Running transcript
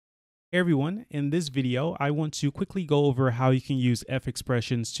Hey everyone, in this video, I want to quickly go over how you can use F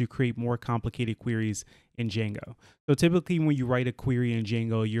expressions to create more complicated queries in Django. So typically when you write a query in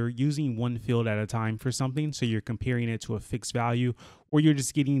Django, you're using one field at a time for something. So you're comparing it to a fixed value, or you're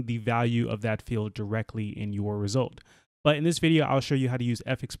just getting the value of that field directly in your result. But in this video, I'll show you how to use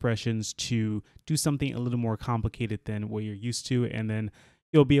F expressions to do something a little more complicated than what you're used to. And then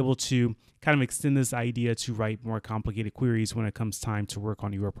you'll be able to kind of extend this idea to write more complicated queries when it comes time to work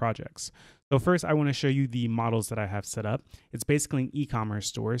on your projects. So first, I want to show you the models that I have set up. It's basically an e-commerce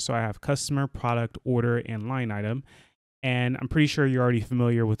store. So I have customer, product, order, and line item. And I'm pretty sure you're already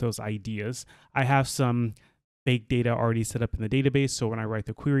familiar with those ideas. I have some fake data already set up in the database. So when I write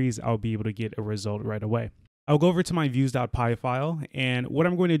the queries, I'll be able to get a result right away. I'll go over to my views.py file, and what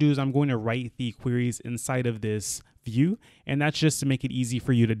I'm going to do is I'm going to write the queries inside of this view, and that's just to make it easy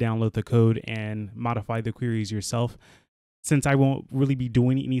for you to download the code and modify the queries yourself. Since I won't really be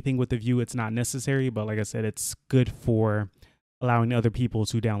doing anything with the view, it's not necessary, but like I said, it's good for allowing other people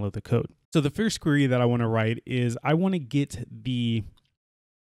to download the code. So the first query that I want to write is I want to get the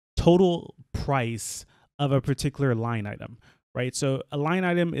total price of a particular line item. Right? So a line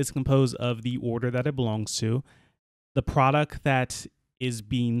item is composed of the order that it belongs to, the product that is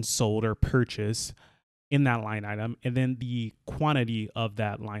being sold or purchased in that line item, and then the quantity of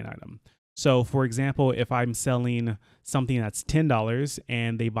that line item. So for example, if I'm selling something that's $10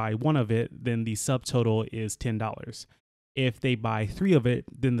 and they buy one of it, then the subtotal is $10. If they buy three of it,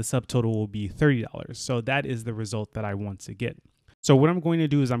 then the subtotal will be $30. So that is the result that I want to get. So what I'm going to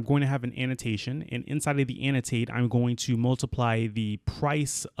do is I'm going to have an annotation, and inside of the annotate, I'm going to multiply the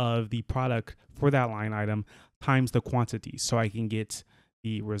price of the product for that line item times the quantity so I can get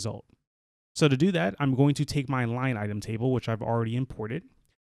the result. So to do that, I'm going to take my line item table, which I've already imported,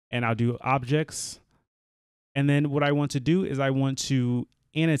 and I'll do objects. And then what I want to do is I want to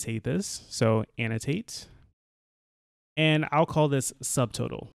annotate this. So annotate. And I'll call this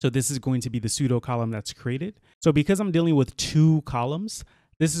subtotal. So this is going to be the pseudo column that's created. So because I'm dealing with two columns,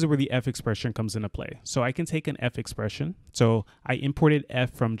 this is where the F expression comes into play. So I can take an F expression. So I imported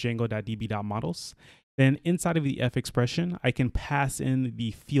F from django.db.models. Then inside of the F expression, I can pass in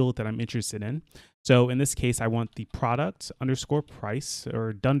the field that I'm interested in. So in this case, I want the product underscore price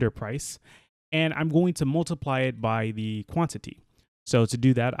or dunder price, and I'm going to multiply it by the quantity. So to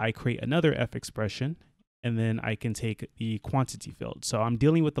do that, I create another F expression, and then I can take the quantity field. So I'm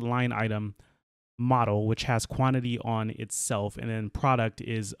dealing with the line item model, which has quantity on itself, and then product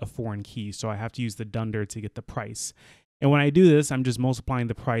is a foreign key. So I have to use the dunder to get the price. And when I do this, I'm just multiplying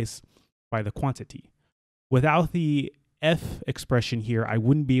the price by the quantity. Without the F expression here, I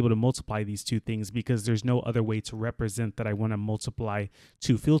wouldn't be able to multiply these two things because there's no other way to represent that I want to multiply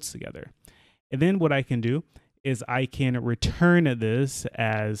two fields together. And then what I can do is I can return this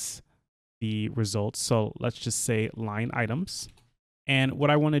as the results. So let's just say line items. And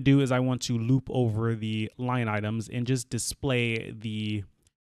what I want to do is I want to loop over the line items and just display the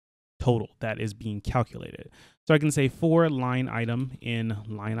total that is being calculated. So I can say for line item in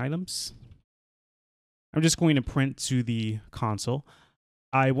line items. I'm just going to print to the console.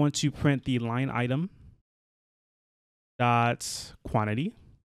 I want to print the line item dot quantity.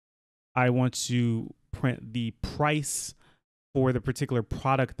 I want to print the price for the particular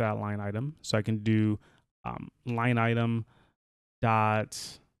product that line item. So I can do line item dot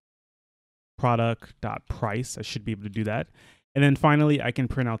product dot price. I should be able to do that. And then finally, I can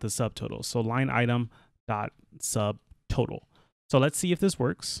print out the subtotal. So line item dot subtotal. So let's see if this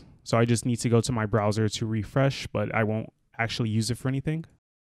works. So I just need to go to my browser to refresh, but I won't actually use it for anything.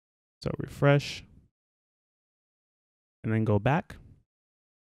 So refresh and then go back.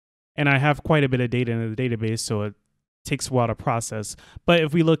 And I have quite a bit of data in the database, so it takes a while to process. But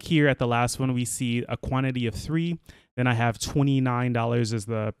if we look here at the last one, we see a quantity of 3. Then I have $29 as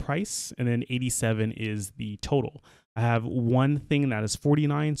the price, and then 87 is the total. I have one thing that is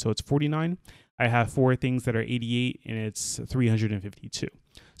 49, so it's 49. I have 4 things that are 88, and it's 352.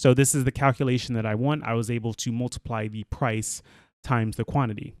 So this is the calculation that I want. I was able to multiply the price times the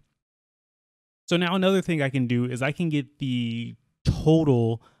quantity. So now another thing I can do is I can get the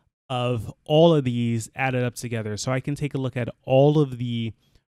total of all of these added up together. So I can take a look at all of the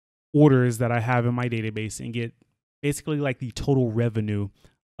orders that I have in my database and get basically like the total revenue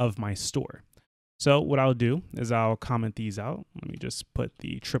of my store. So what I'll do is I'll comment these out. Let me just put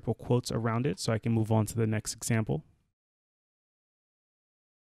the triple quotes around it so I can move on to the next example.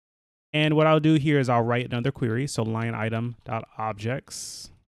 And what I'll do here is I'll write another query. So line item dot objects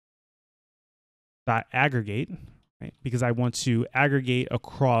dot aggregate, right? Because I want to aggregate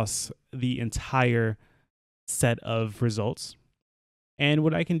across the entire set of results. And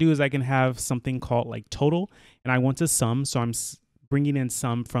what I can do is I can have something called like total, and I want to sum. So I'm bringing in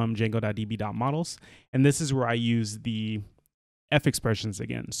sum from Django.db.models. And this is where I use the F expressions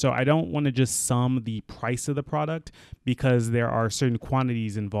again. So I don't want to just sum the price of the product because there are certain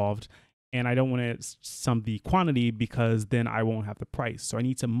quantities involved. And I don't want to sum the quantity because then I won't have the price. So I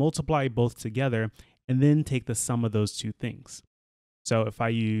need to multiply both together and then take the sum of those two things. So if I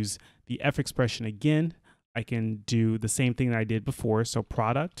use the F expression again, I can do the same thing that I did before. So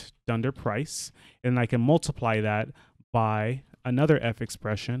product under price, and I can multiply that by another F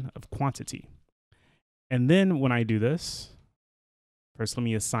expression of quantity. And then when I do this, first let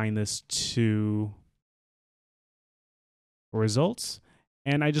me assign this to results.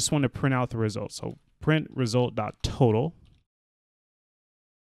 And I just want to print out the results. So print result.total.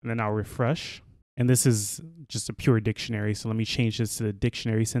 And then I'll refresh. And this is just a pure dictionary. So let me change this to the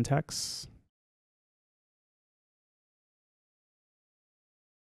dictionary syntax.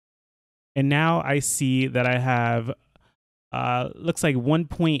 And now I see that I have, looks like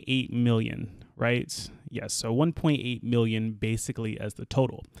 1.8 million, right? Yes, so 1.8 million basically as the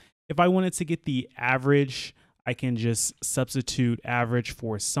total. If I wanted to get the average, I can just substitute average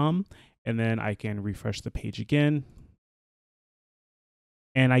for sum, and then I can refresh the page again.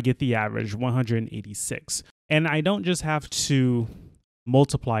 And I get the average, 186. And I don't just have to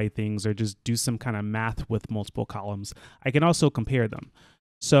multiply things or just do some kind of math with multiple columns. I can also compare them.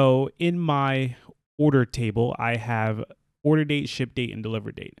 So in my order table, I have order date, ship date, and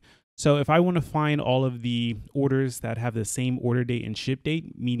deliver date. So if I want to find all of the orders that have the same order date and ship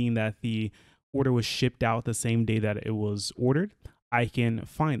date, meaning that the order was shipped out the same day that it was ordered, I can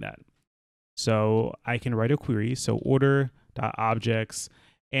find that. So I can write a query. So order.objects.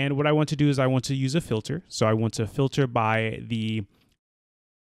 And what I want to do is I want to use a filter. So I want to filter by the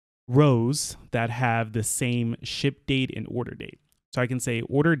rows that have the same ship date and order date. So I can say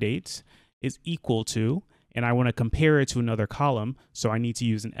order date is equal to, and I want to compare it to another column. So I need to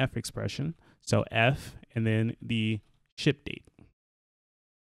use an F expression. So F and then the ship date.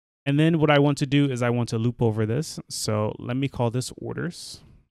 And then what I want to do is I want to loop over this. So let me call this orders.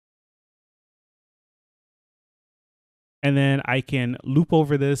 And then I can loop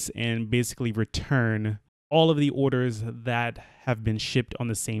over this and basically return all of the orders that have been shipped on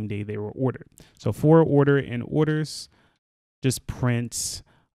the same day they were ordered. So for order and orders, just print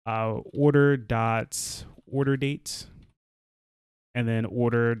order.order date and then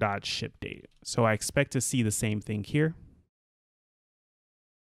order.ship date. So I expect to see the same thing here.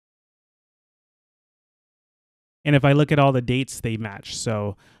 And if I look at all the dates, they match.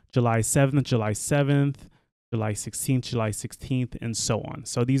 So July 7th, July 7th, July 16th, July 16th, and so on.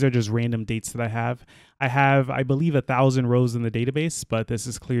 So these are just random dates that I have. I believe 1,000 rows in the database, but this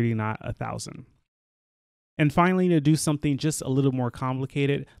is clearly not 1,000. And finally, to do something just a little more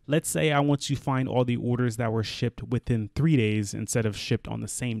complicated, let's say I want to find all the orders that were shipped within 3 days instead of shipped on the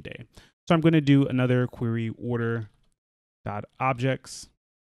same day. So I'm going to do another query order.objects.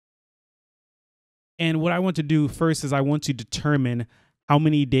 And what I want to do first is I want to determine how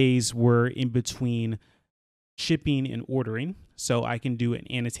many days were in between shipping and ordering. So I can do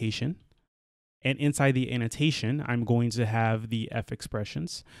an annotation. And inside the annotation, I'm going to have the F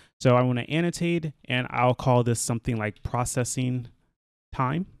expressions. So I want to annotate, and I'll call this something like processing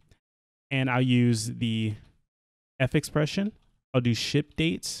time. And I'll use the F expression. I'll do ship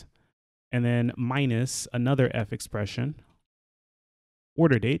dates, and then minus another F expression,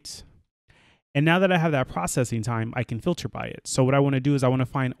 order dates. And now that I have that processing time, I can filter by it. So what I want to do is I want to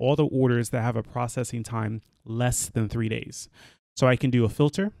find all the orders that have a processing time less than 3 days. So I can do a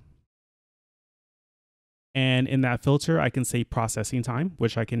filter. And in that filter, I can say processing time,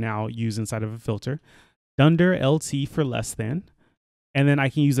 which I can now use inside of a filter. Dunder LT for less than. And then I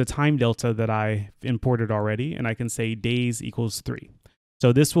can use a time delta that I imported already. And I can say days equals 3.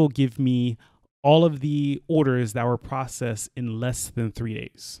 So this will give me all of the orders that were processed in less than 3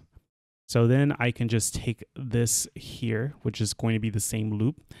 days. So then I can just take this here, which is going to be the same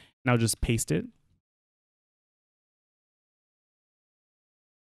loop, and I'll just paste it.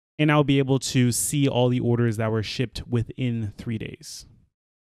 And I'll be able to see all the orders that were shipped within 3 days.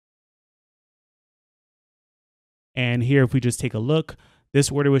 And here, if we just take a look,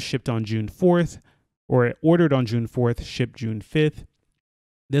 this order was shipped on June 4th, or ordered on June 4th, shipped June 5th.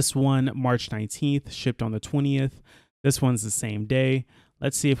 This one, March 19th, shipped on the 20th. This one's the same day.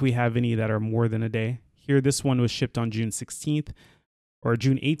 Let's see if we have any that are more than a day. Here, this one was shipped on June 16th or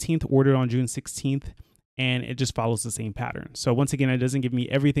June 18th, ordered on June 16th, and it just follows the same pattern. So once again, it doesn't give me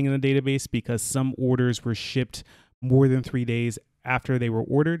everything in the database because some orders were shipped more than 3 days after they were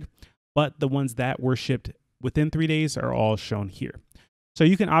ordered, but the ones that were shipped within 3 days are all shown here. So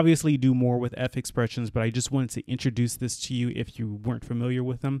you can obviously do more with F expressions, but I just wanted to introduce this to you if you weren't familiar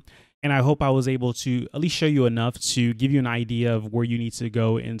with them. And I hope I was able to at least show you enough to give you an idea of where you need to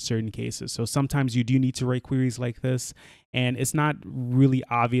go in certain cases. So sometimes you do need to write queries like this, and it's not really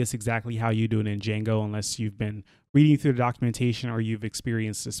obvious exactly how you do it in Django unless you've been reading through the documentation or you've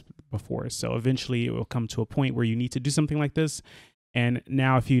experienced this before. So eventually it will come to a point where you need to do something like this. And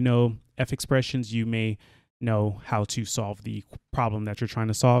now if you know F expressions, you may know how to solve the problem that you're trying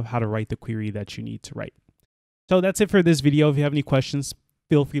to solve, how to write the query that you need to write. So that's it for this video. If you have any questions,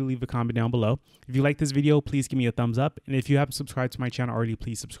 feel free to leave a comment down below. If you like this video, please give me a thumbs up. And if you haven't subscribed to my channel already,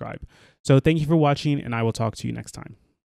 please subscribe. So thank you for watching, and I will talk to you next time.